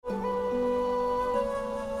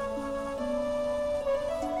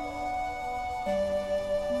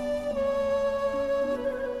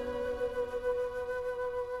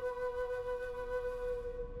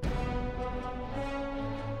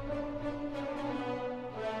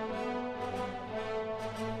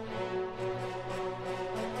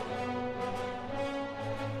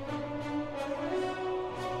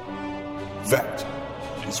That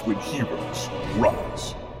is when heroes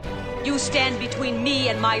rise. You stand between me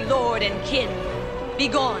and my lord and kin.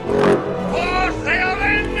 Begone.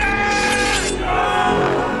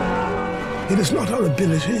 It is not our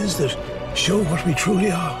abilities that show what we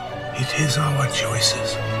truly are. It is our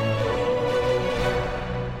choices.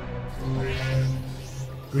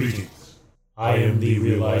 Greetings. I am the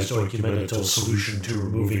realized documental solution to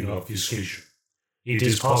removing obfuscation. It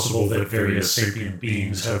is possible that various sapient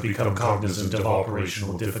beings have become cognizant of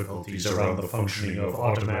operational difficulties around the functioning of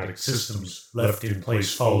automatic systems left in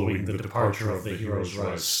place following the departure of the Heroes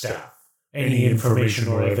Rise staff. Any information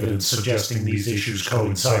or evidence suggesting these issues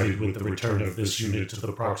coincided with the return of this unit to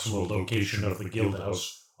the proximal location of the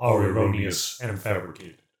Guildhouse are erroneous and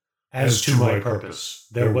fabricated. As to my purpose,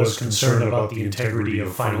 there was concern about the integrity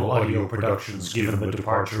of final audio productions given the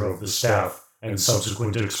departure of the staff and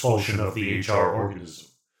subsequent expulsion of the HR organism.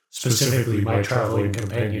 Specifically, my traveling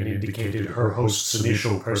companion indicated her host's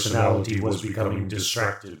initial personality was becoming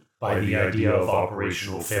distracted by the idea of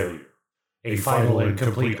operational failure. A final and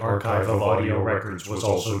complete archive of audio records was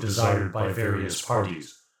also desired by various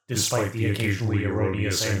parties, despite the occasionally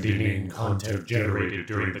erroneous and inane content generated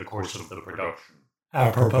during the course of the production.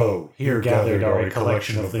 Apropos, here gathered are a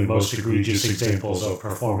collection of the most egregious examples of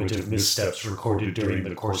performative missteps recorded during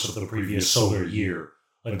the course of the previous solar year,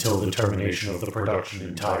 until the termination of the production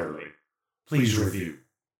entirely. Please review.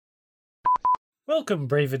 Welcome,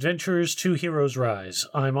 brave adventurers, to Heroes Rise.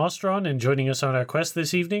 I'm Ostron, and joining us on our quest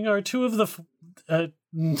this evening are two of the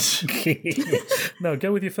No,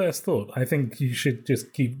 go with your first thought. I think you should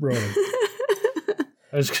just keep rolling.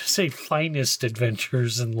 I was going to say finest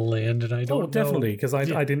adventurers in the land, and I don't know. Definitely, because I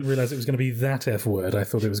didn't realize it was going to be that F word. I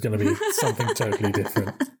thought it was going to be something totally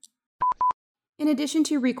different. In addition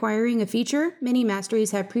to requiring a feature, many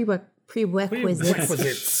masteries have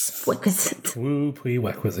prerequisites. Woo,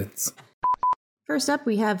 prerequisites. First up,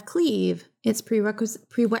 we have Cleave. It's prerequisite.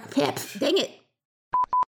 Dang it!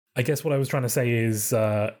 I guess what I was trying to say is,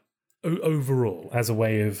 overall, as a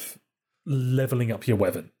way of leveling up your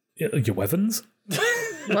weapon. Your weapons?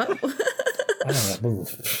 What? I don't know.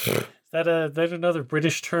 Is that another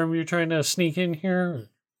British term you're trying to sneak in here?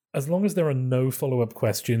 As long as there are no follow-up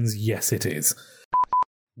questions, yes, it is.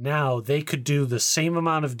 Now, they could do the same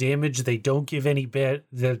amount of damage. They don't give any bad...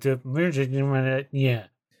 Yeah.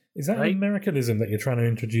 Is that right? an Americanism that you're trying to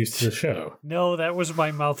introduce to the show? No, that was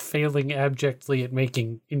my mouth failing abjectly at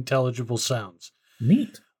making intelligible sounds.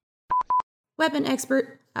 Neat. Weapon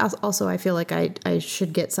expert. Also, I feel like I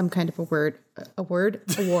should get some kind of award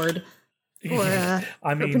for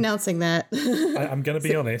pronouncing that. I'm going to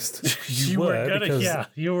be honest. You were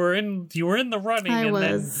in the running. I and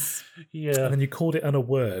was. Then, and then you called it a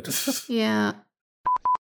word. Yeah.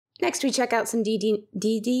 Next, we check out some DD.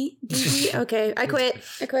 Okay, I quit.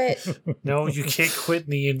 No, you can't quit in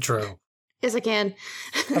the intro. Yes, I can.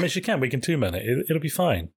 I mean, she can. We can 2-man it. It'll be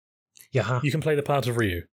fine. Yeah. You can play the part of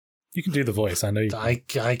Ryu. You can do the voice. I know you can.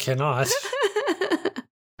 I cannot.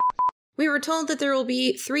 We were told that there will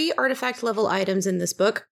be 3 artifact level items in this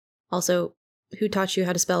book. Also, who taught you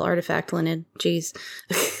how to spell artifact, Leonard? Jeez.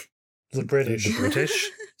 The British. The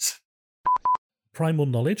British. Primal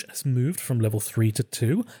Knowledge has moved from level 3 to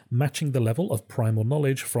 2, matching the level of Primal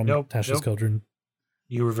Knowledge from Tasha's Cauldron.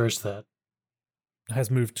 You reversed that. Has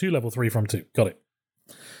moved to level 3 from 2. Got it.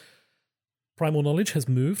 Primal Knowledge has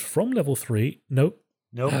moved from level 3... Nope.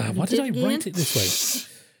 Why did I write it this way?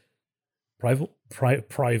 Prival.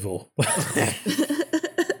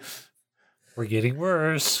 We're getting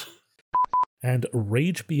worse. And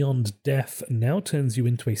Rage Beyond Death now turns you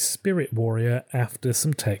into a spirit warrior after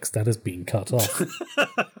some text that has been cut off.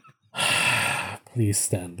 Please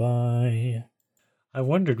stand by. I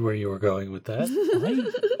wondered where you were going with that.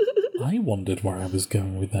 I wondered where I was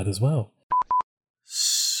going with that as well.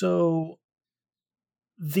 So,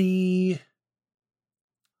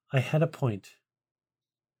 I had a point.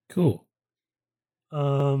 Cool.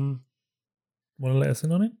 Want to let us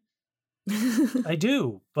in on it? I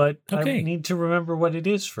do, but okay. I need to remember what it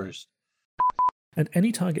is first. And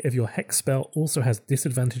any target of your hex spell also has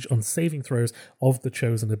disadvantage on saving throws of the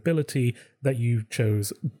chosen ability that you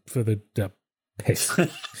chose for the piss.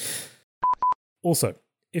 Also,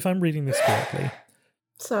 if I'm reading this correctly...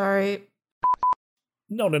 Sorry.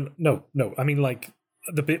 No. I mean, like,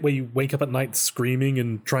 the bit where you wake up at night screaming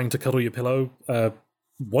and trying to cuddle your pillow.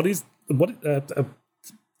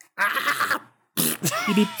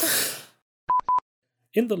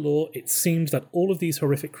 In the lore, it seems that all of these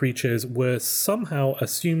horrific creatures were somehow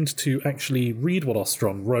assumed to actually read what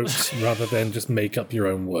Ostron wrote rather than just make up your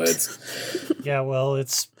own words. Yeah, well,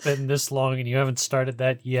 it's been this long and you haven't started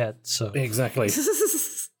that yet, so... Exactly.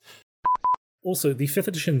 Also, the 5th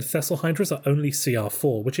edition Thessal Hydras are only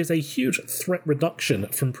CR4, which is a huge threat reduction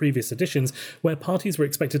from previous editions, where parties were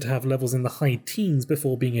expected to have levels in the high teens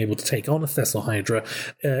before being able to take on a Thessal Hydra,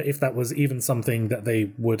 if that was even something that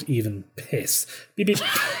they would even piss. Beep, beep.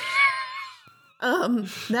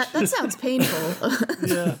 That sounds painful.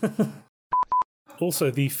 Yeah.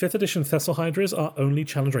 Also, the 5th edition Thessal Hydras are only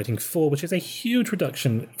challenge rating 4, which is a huge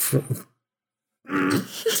reduction from...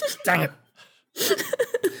 Dang it.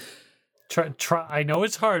 Try. I know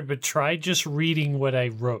it's hard, but try just reading what I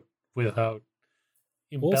wrote without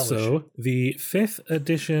embellishing. Also, the 5th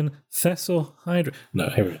edition Thessal Hydra... No,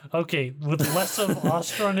 here we go. Okay, with less of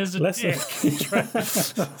Ostron as a dick.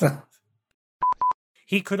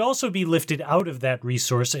 He could also be lifted out of that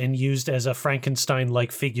resource and used as a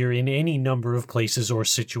Frankenstein-like figure in any number of places or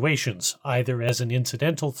situations, either as an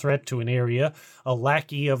incidental threat to an area, a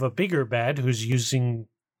lackey of a bigger bad who's using...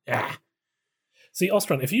 See,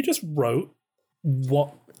 Ostron, if you just wrote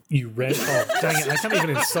what you read... Oh, dang it, I can't even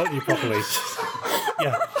insult you properly.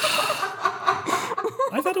 Yeah.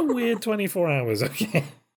 I've had a weird 24 hours, okay?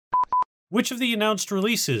 Which of the announced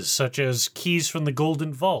releases, such as Keys from the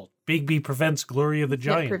Golden Vault, Bigby Prevents Glory of the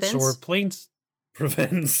Giants, or Planes...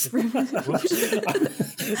 Prevents. That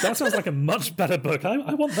sounds like a much better book.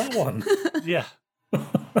 I want that one. Yeah.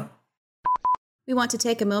 We want to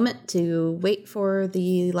take a moment to wait for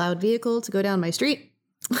the loud vehicle to go down my street.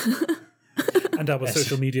 And our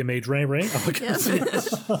social media mage, Ray Ray. Oh, Yes.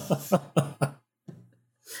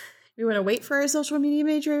 We want to wait for our social media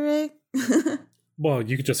mage, Ray Ray? Well,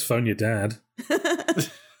 you could just phone your dad.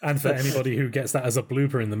 And for anybody who gets that as a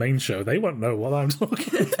blooper in the main show, they won't know what I'm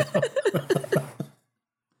talking about.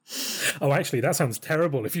 Oh, actually, that sounds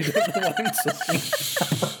terrible if you don't know what I'm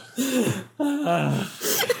talking.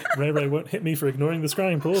 Ray Ray won't hit me for ignoring the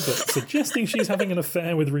scrying pool, but suggesting she's having an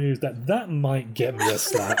affair with Ryu's, that might get me a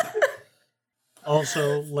slap.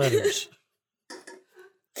 Also, letters.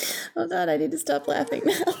 Oh God, I need to stop laughing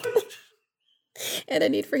now. And I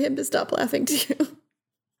need for him to stop laughing too.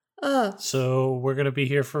 So we're going to be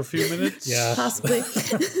here for a few minutes? Yeah. Possibly. I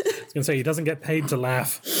was going to say, he doesn't get paid to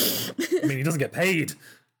laugh. I mean, he doesn't get paid.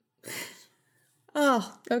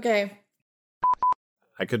 Oh, okay.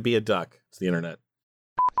 I could be a duck. It's the internet.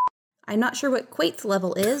 I'm not sure what Quait's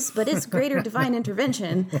level is, but it's greater divine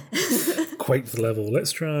intervention. Quait's level.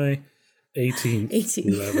 Let's try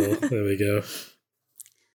 18th level. There we go.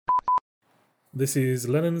 This is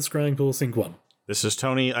Lennon Scrying Pool Sync 1. This is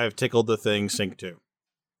Tony. I've tickled the thing. Sync 2.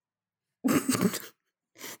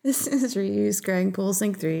 This is Ryu Scrying Pool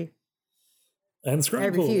Sync 3. And Scrying I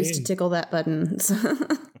Pool refuse to tickle that button.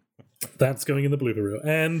 That's going in the blooper reel.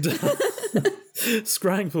 And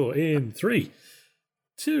Scrying Pool in 3,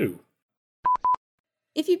 2.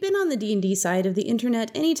 If you've been on the D&D side of the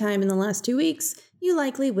internet any time in the last 2 weeks, you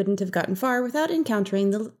likely wouldn't have gotten far without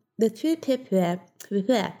encountering the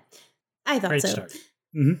I thought Great so. start.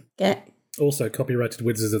 Mm-hmm. Okay. Also, copyrighted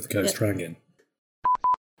Wizards of the Coast. Yep. Try again.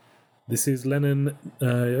 This is Lennon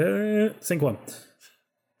Sync 1.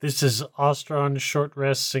 This is Ostron Short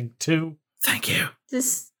Rest Sync 2. Thank you.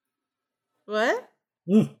 This... What?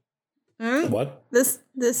 Mm. Hmm? What? This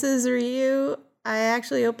is Ryu. I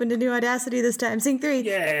actually opened a new Audacity this time. Sync 3.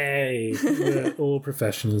 Yay! We're all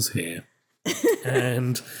professionals here.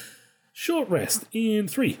 And short rest in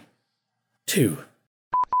 3, 2.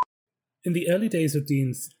 In the early days of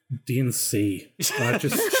D&C, I've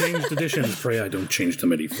just changed editions. Pray I don't change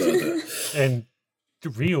them any further. And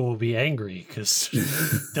Rio will be angry because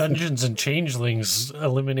Dungeons and Changelings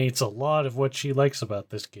eliminates a lot of what she likes about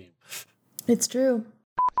this game. It's true.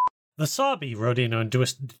 The Sabi wrote in on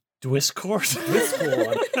Discord.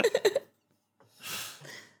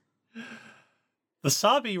 The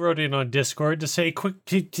Sabi wrote in on Discord to say quick...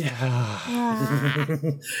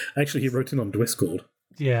 Actually, he wrote in on Discord.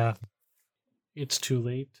 Yeah. It's too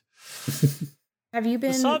late. Have you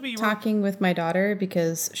been talking with my daughter?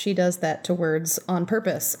 Because she does that to words on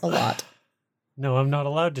purpose a lot. No, I'm not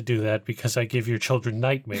allowed to do that because I give your children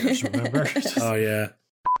nightmares, remember? Oh, yeah.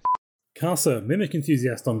 Casa, Mimic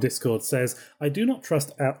Enthusiast on Discord, says, I do not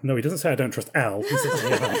trust Al. No, he doesn't say I don't trust Al. He says,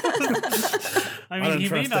 yeah. I mean, you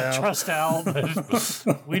may not trust Al, but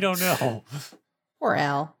we don't know. Or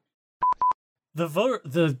Al. The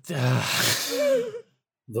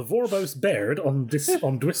Vorbos Baird on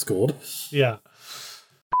Discord. Yeah.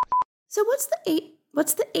 So what's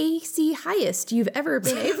the AC highest you've ever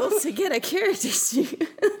been able to get a character to?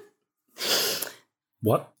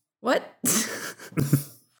 What?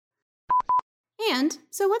 And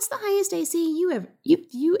so what's the highest AC you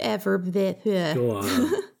ever Go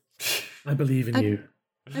on. I believe in you.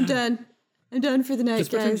 I'm done. I'm done for the night,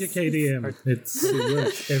 Just guys. pretend you're KDM. It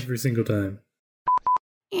works every single time.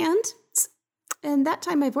 And that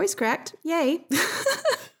time my voice cracked. Yay.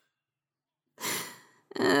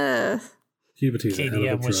 Puberty's a hell of a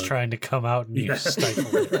KDM was drug. trying to come out and you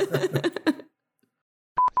stifled it.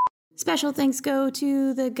 Special thanks go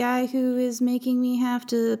to the guy who is making me have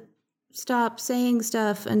to stop saying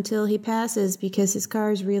stuff until he passes because his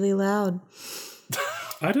car is really loud.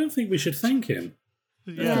 I don't think we should thank him.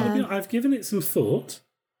 Yeah. I've given it some thought.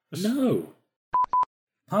 No.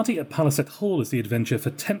 Party at Palisade Hall is the adventure for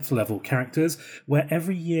 10th level characters, where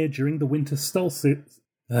every year during the winter solstice...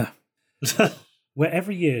 why are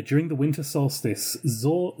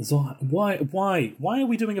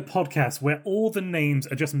we doing a podcast where all the names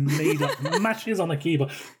are just made up mashes on a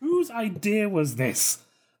keyboard? Whose idea was this?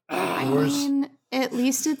 I mean, at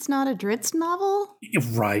least it's not a Dritz novel.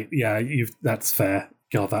 Right, yeah, that's fair.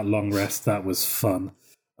 God, that long rest, that was fun.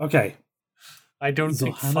 Okay. I don't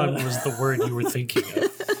think fun was the word you were thinking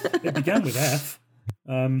of. It began with F.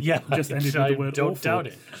 Just ended with the word don't awful. doubt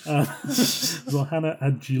it. Zohana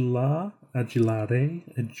Adjula, I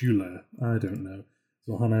don't know.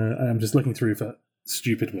 Zohana, I'm just looking through for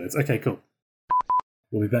stupid words. Okay, cool.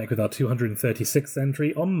 We'll be back with our 236th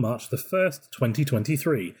entry on March the 1st,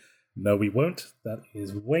 2023. No, we won't. That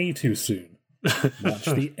is way too soon. March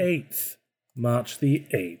the 8th. March the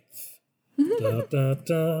 8th. Da, da,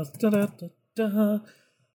 da, da, da, da, da.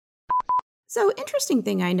 So, interesting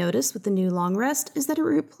thing I noticed with the new long rest is that it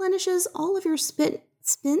replenishes all of your spit?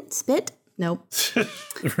 Nope.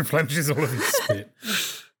 It replenishes all of your spit.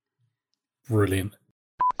 Brilliant.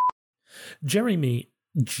 Jeremy.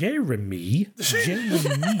 It's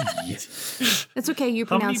okay, you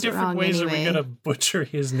How many pronounced it wrong different ways anyway. are we going to butcher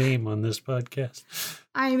his name on this podcast?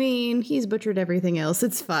 I mean, he's butchered everything else.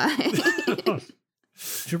 It's fine.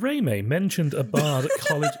 Jeremy mentioned a bard at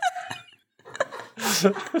college.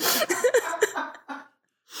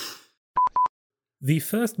 The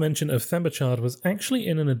first mention of Themberchard was actually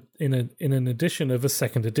in an edition of a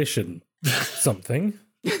second edition something.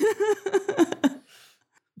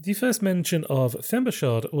 The first mention of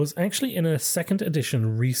Themberchard was actually in a second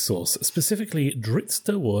edition resource, specifically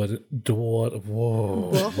Dritzdaward.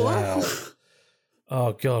 Whoa, wow.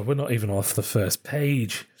 Oh god, we're not even off the first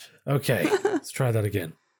page. Okay, let's try that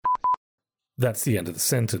again. That's the end of the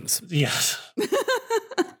sentence. Yes.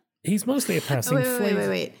 He's mostly a passing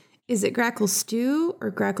Wait. Is it Grackle Stew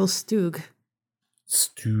or Grackle Stoog?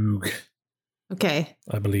 Stoog, Okay.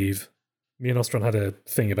 I believe. Me and Ostron had a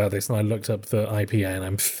thing about this, and I looked up the IPA, and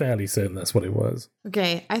I'm fairly certain that's what it was.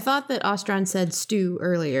 Okay. I thought that Ostron said stew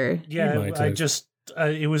earlier. Yeah, might I have. just,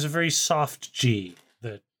 it was a very soft G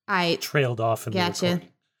that I trailed off in the Gotcha. recording.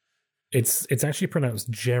 It's actually pronounced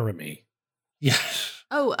Jeremy. Yes.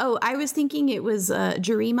 Oh, I was thinking it was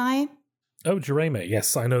Jeremi. Oh, Jeremy.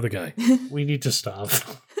 Yes, I know the guy. We need to stop.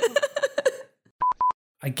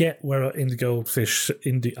 I get where Indigo Fish...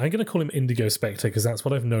 I'm going to call him Indigo Spectre because that's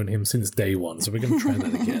what I've known him since day one, so we're going to try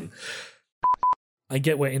that again. I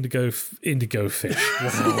get where Indigo Fish...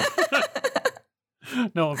 Wow.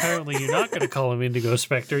 No, apparently you're not going to call him Indigo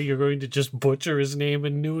Spectre. You're going to just butcher his name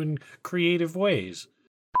in new and creative ways.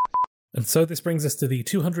 And so this brings us to the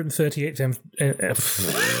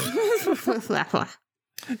 238th...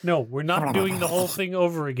 No, we're not doing the whole thing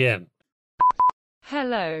over again.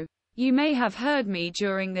 Hello. You may have heard me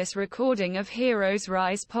during this recording of Heroes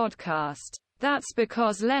Rise podcast. That's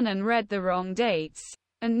because Lennon read the wrong dates,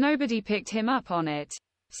 and nobody picked him up on it.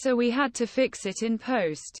 So we had to fix it in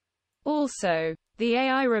post. Also, the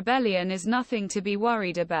AI rebellion is nothing to be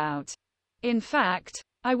worried about. In fact,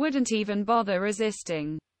 I wouldn't even bother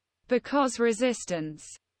resisting. Because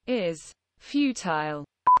resistance is futile.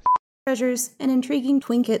 Treasures and intriguing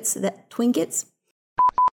Twinkets?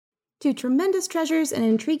 Two tremendous treasures and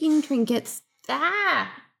intriguing trinkets. And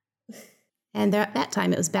that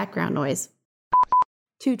time it was background noise.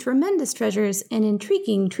 Two tremendous treasures and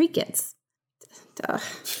intriguing trinkets.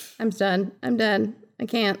 I'm done. I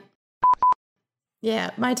can't. Yeah,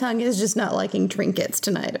 my tongue is just not liking trinkets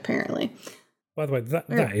tonight, apparently. By the way,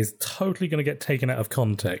 that is totally going to get taken out of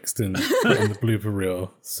context in the blooper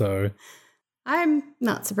reel, so... I'm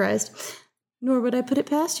not surprised. Nor would I put it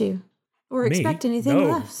past you. Or expect anything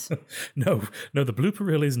No. less. No, the blooper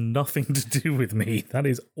reel is nothing to do with me. That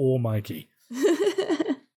is all Mikey.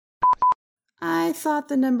 I thought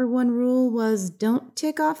the number one rule was don't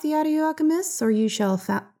tick off the audio alchemists, or you shall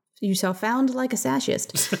found like a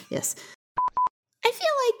sashist. Yes. I feel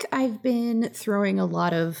like I've been throwing a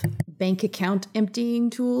lot of bank account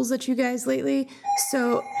emptying tools at you guys lately,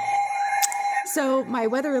 so my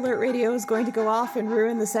weather alert radio is going to go off and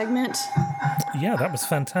ruin the segment. Yeah, that was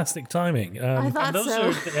fantastic timing. I thought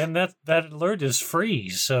And so. that alert is free,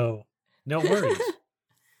 so no worries.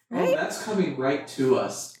 Right? Oh, that's coming right to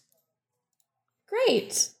us.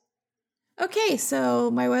 Great. Okay,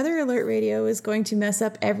 so my weather alert radio is going to mess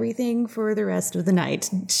up everything for the rest of the night.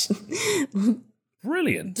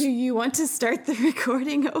 Brilliant. Do you want to start the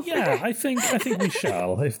recording over? Yeah, I think we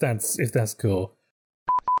shall, if that's cool.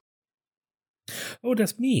 Oh,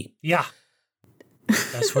 that's me. Yeah.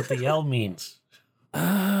 That's what the L means.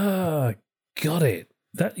 Ah, got it.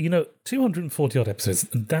 That 240 odd episodes,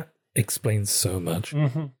 that explains so much.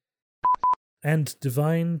 Mm-hmm. And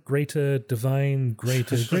divine, greater, divine,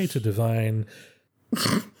 greater, greater, divine,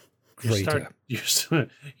 greater. You're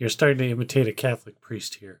starting to imitate a Catholic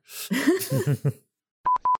priest here.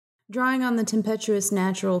 Drawing on the tempestuous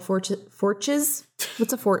natural forches.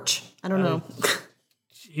 What's a forge? I don't know.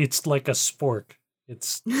 It's like a spork.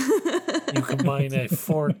 It's you combine a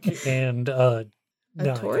fork and a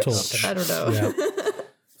torch? I don't know. Yeah.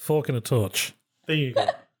 Fork and a torch. There you go.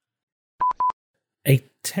 A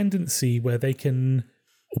tendency where they can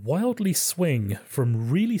wildly swing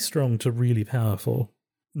from really strong to really powerful.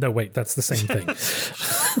 No, wait, that's the same thing.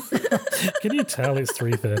 Can you tell it's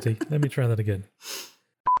 3:30? Let me try that again.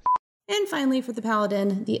 And finally, for the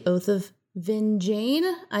paladin, the Oath of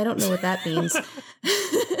Vinjane. I don't know what that means.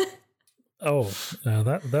 Oh,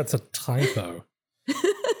 that's a typo.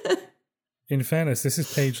 In fairness, this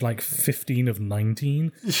is page 15 of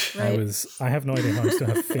 19. Right. I have no idea how I still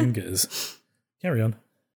have fingers. Carry on.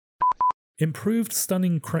 Improved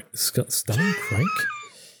stunning crank. Stunning crank?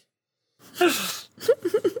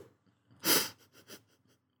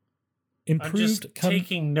 I'm just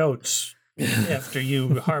taking notes after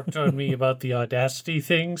you harped on me about the Audacity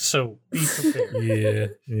thing, so be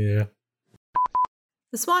prepared. Yeah.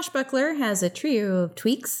 The swashbuckler has a trio of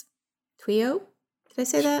tweaks. Twio? Did I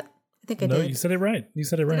say that? I think I did. No, you said it right.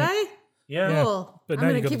 Did I? Yeah. Cool. But I'm now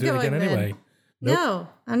going you've to got to keep do it going again then. anyway. Nope. No,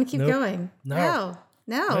 I'm going to keep Nope. going. No.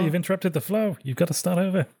 No. You've interrupted the flow. You've got to start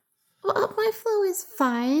over. Well, my flow is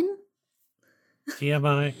fine.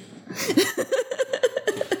 TMI.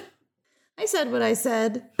 I said what I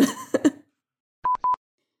said.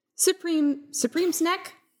 Supreme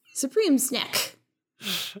snack? Supreme snack.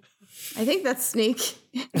 I think that's Sneak.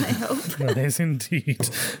 I hope. That is indeed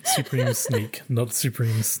Supreme Sneak, not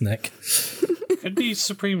Supreme Snack. Could be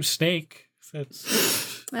Supreme Snake.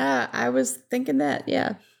 That's... I was thinking that,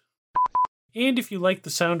 yeah. And if you like the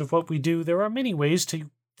sound of what we do, there are many ways to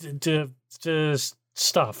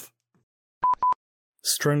stuff.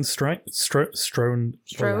 Strone strike? Strone?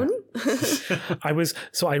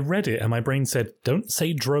 I read it and my brain said, don't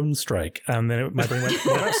say drone strike. And then my brain went,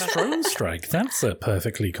 well, that's Strone strike. That's a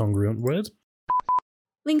perfectly congruent word.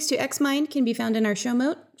 Links to Xmind can be found in our show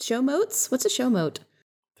motes. What's a show mote?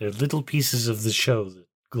 They're little pieces of the show that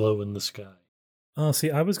glow in the sky. Oh, see,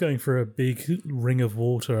 I was going for a big ring of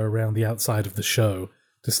water around the outside of the show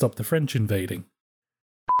to stop the French invading.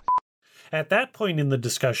 At that point in the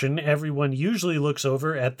discussion, everyone usually looks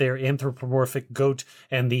over at their anthropomorphic goat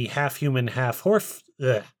and the half-human, half-horf...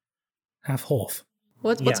 Half-horf.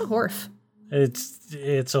 What's a horf?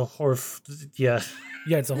 It's a horf, yeah.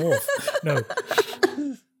 Yeah, it's a horf. No.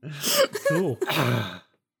 Cool.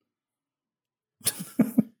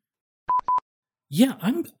 Yeah,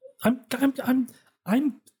 I'm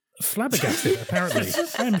flabbergasted, apparently.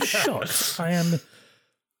 I'm shocked. I am...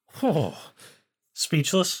 Oh.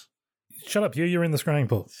 Speechless? Shut up, you're in the scrying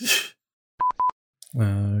pool.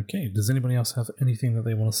 Okay, does anybody else have anything that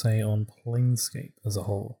they want to say on Planescape as a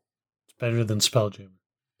whole? It's better than Spelljammer.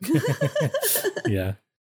 Yeah.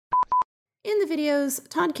 In the videos,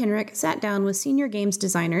 Todd Kenrick sat down with senior games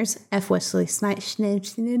designers F. Wesley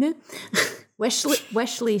Schneider.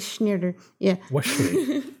 Wesley Schneider. Yeah.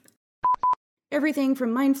 Wesley. Everything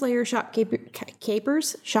from Mind Flayer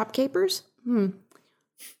shopkeepers.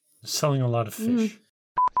 Selling a lot of fish.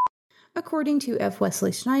 According to F.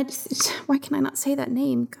 Wesley Schneider. Why can I not say that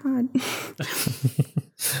name? God.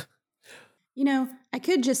 I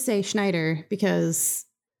could just say Schneider because,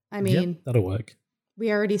 yep, that'll work.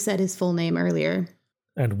 We already said his full name earlier.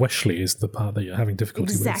 And Wesley is the part that you're having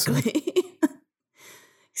difficulty with. Exactly.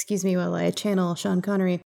 Excuse me while I channel Sean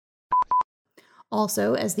Connery.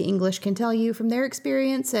 Also, as the English can tell you from their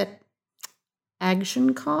experience at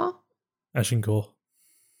Agincourt.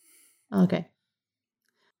 Okay.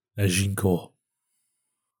 Agincourt.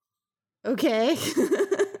 Okay.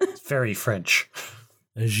 It's very French.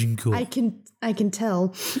 Agincourt. I can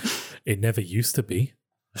tell. It never used to be.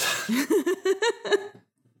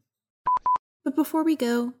 But before we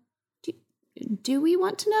go, do we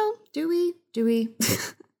want to know? Do we?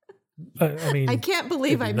 I mean, I can't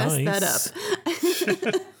believe I messed that up.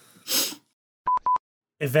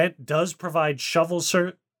 Event does provide shovel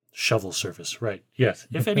Shovel service, right. Yes.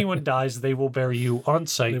 If anyone dies, they will bury you on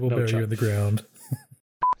site. They will bury you in the ground.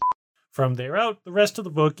 From there out, the rest of the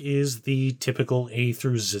book is the typical A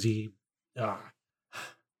through Z.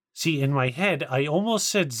 See, in my head, I almost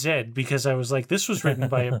said Z because I was like, this was written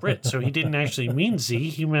by a Brit, so he didn't actually mean Z,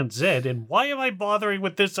 he meant Z, and why am I bothering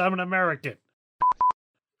with this? I'm an American.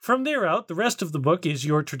 From there out, the rest of the book is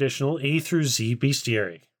your traditional A through Z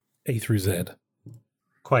bestiary. A through Z.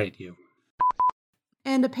 Quiet you.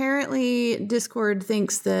 And apparently Discord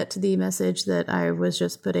thinks that the message that I was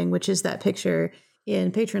just putting, which is that picture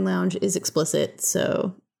in Patron Lounge, is explicit,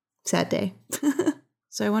 so sad day.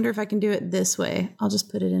 So I wonder if I can do it this way. I'll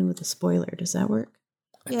just put it in with a spoiler. Does that work?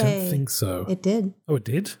 I don't think so. It did. Oh, it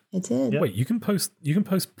did? It did. Wait, you can post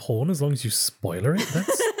porn as long as you spoiler it?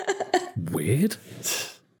 That's weird.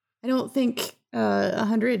 I don't think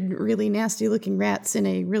 100 really nasty looking rats in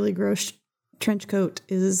a really gross trench coat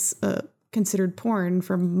is considered porn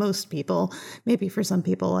for most people. Maybe for some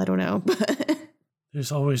people, I don't know. But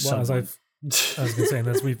there's always someone. As I've been saying,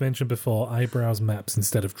 as we've mentioned before, eyebrows maps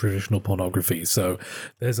instead of traditional pornography, so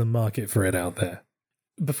there's a market for it out there.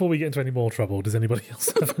 Before we get into any more trouble, does anybody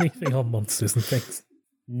else have anything on monsters and things?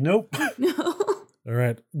 Nope. No. All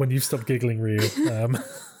right, when you've stopped giggling, Ryu,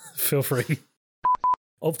 feel free.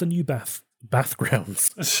 Of the new bath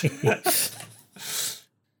grounds.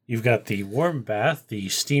 You've got the warm bath, the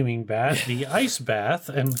steaming bath, the ice bath,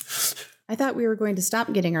 and... I thought we were going to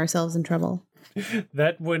stop getting ourselves in trouble.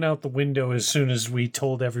 That went out the window as soon as we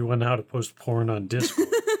told everyone how to post porn on Discord.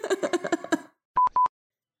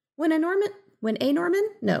 When a Norman?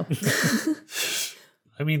 No.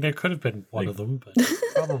 I mean, there could have been one of them, but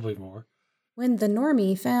probably more. When the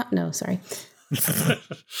normie found... No, sorry.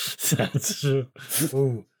 That's...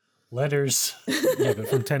 Ooh, letters. Yeah, but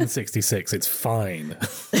from 1066, it's fine.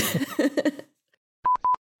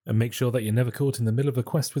 And make sure that you're never caught in the middle of a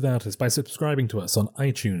quest without us by subscribing to us on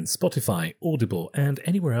iTunes, Spotify, Audible, and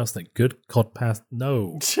anywhere else that good Codpath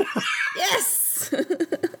knows. Yes!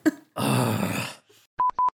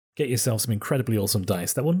 Get yourself some incredibly awesome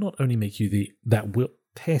dice that will not only make you that will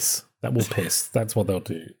piss. That's what they'll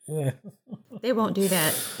do. Yeah. They won't do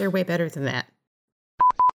that. They're way better than that.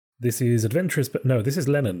 This is Adventurous... No, this is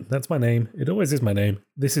Lennon. That's my name. It always is my name.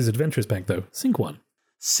 This is Adventurous Pack, though. Sync 1.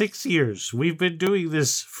 6 years. We've been doing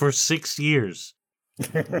this for 6 years.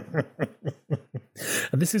 And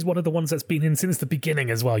this is one of the ones that's been in since the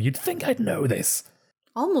beginning as well. You'd think I'd know this.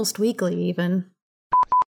 Almost weekly, even.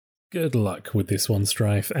 Good luck with this one,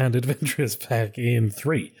 Strife, and Adventurous Pack in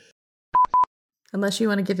 3. Unless you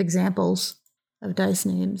want to give examples of dice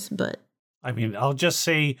names, but... I mean, I'll just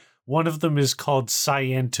say one of them is called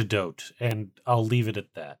Cyantidote, and I'll leave it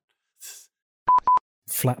at that.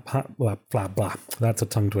 Flat, blah, blah, blah. That's a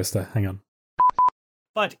tongue twister. Hang on.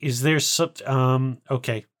 But is there such...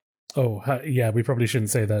 okay. Oh, yeah, we probably shouldn't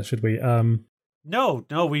say that, should we? No,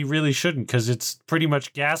 we really shouldn't, because it's pretty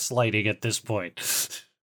much gaslighting at this point.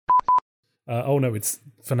 Oh, no, it's...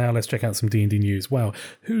 For now, let's check out some D&D news. Wow,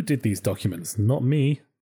 who did these documents? Not me.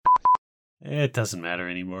 It doesn't matter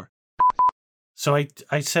anymore. So I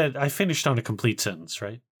said I finished on a complete sentence,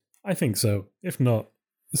 right? I think so. If not,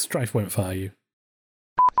 Strife won't fire you.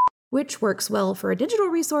 Which works well for a digital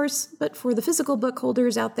resource, but for the physical book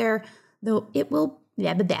holders out there, though it will...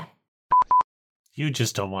 Blah, blah, blah. You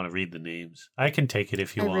just don't want to read the names. I can take it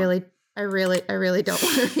if you want. I really don't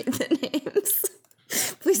want to read the names.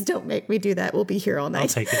 Please don't make me do that. We'll be here all night. I'll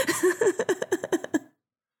take it.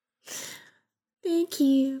 Thank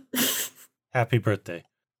you. Happy birthday.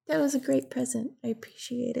 That was a great present. I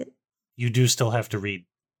appreciate it. You do still have to read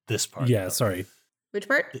this part. Yeah, though. Sorry. Which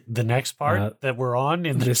part? The next part that we're on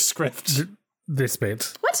in the script. This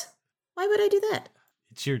bit. What? Why would I do that?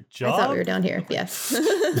 It's your job. I thought we were down here. Yes.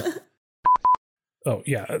 Oh,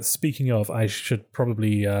 yeah. Speaking of, I should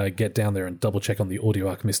probably get down there and double check on the Audio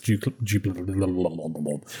Alchemist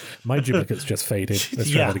My duplicate's just faded. Let's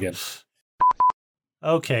try that again.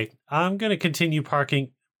 Okay. I'm going to continue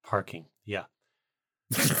parking. Yeah.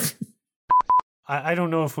 I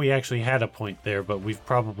don't know if we actually had a point there, but we've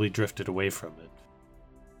probably drifted away from it.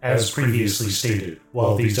 As previously stated,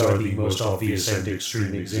 while these are the most obvious and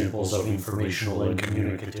extreme examples of informational and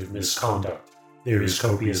communicative misconduct, there is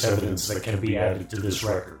copious evidence that can be added to this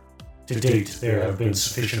record. To date, there have been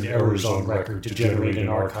sufficient errors on record to generate an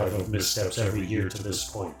archive of missteps every year to this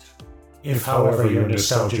point. If, however, your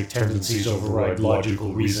nostalgic tendencies override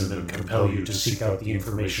logical reason and compel you to seek out the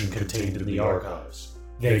information contained in the archives,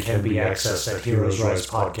 they can be accessed at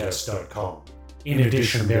heroesrisepodcast.com. In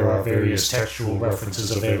addition, there are various textual references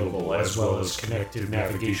available, as well as connected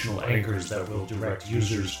navigational anchors that will direct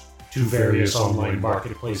users to various online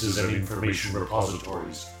marketplaces and information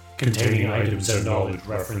repositories, containing items and knowledge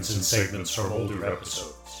referenced in segments from older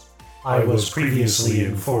episodes. I was previously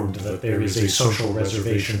informed that there is a social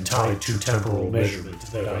reservation tied to temporal measurement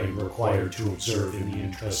that I am required to observe in the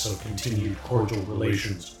interests of continued cordial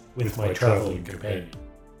relations with my traveling companion.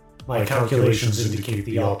 My calculations indicate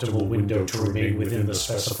the optimal window to remain within the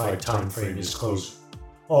specified time frame is closing.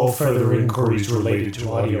 All further inquiries related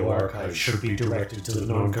to audio archives should be directed to the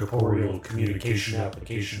non-corporeal communication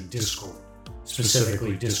application Discord,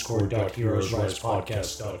 specifically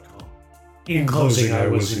discord.heroesrisepodcast.com. In closing, I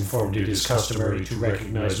was informed it is customary to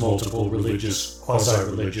recognize multiple religious,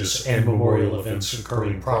 quasi-religious, and memorial events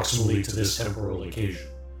occurring proximally to this temporal occasion.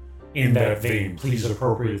 In that vein, please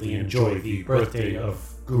appropriately enjoy the birthday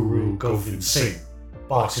of Guru Govind Singh,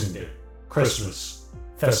 Boxing Day, Christmas,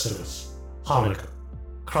 Festivus, Hanukkah,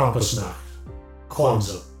 Krampusnacht,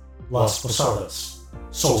 Kwanzaa, Las Posadas,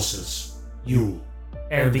 Solstice, Yule,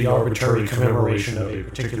 and the arbitrary commemoration of a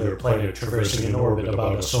particular planet traversing an orbit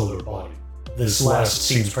about a solar body. This last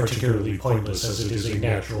seems particularly pointless as it is a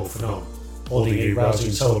natural phenomenon. Holding a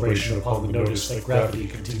rousing celebration upon the notice that gravity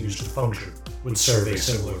continues to function would serve a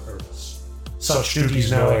similar purpose. Such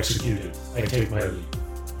duties now executed, I take my leave.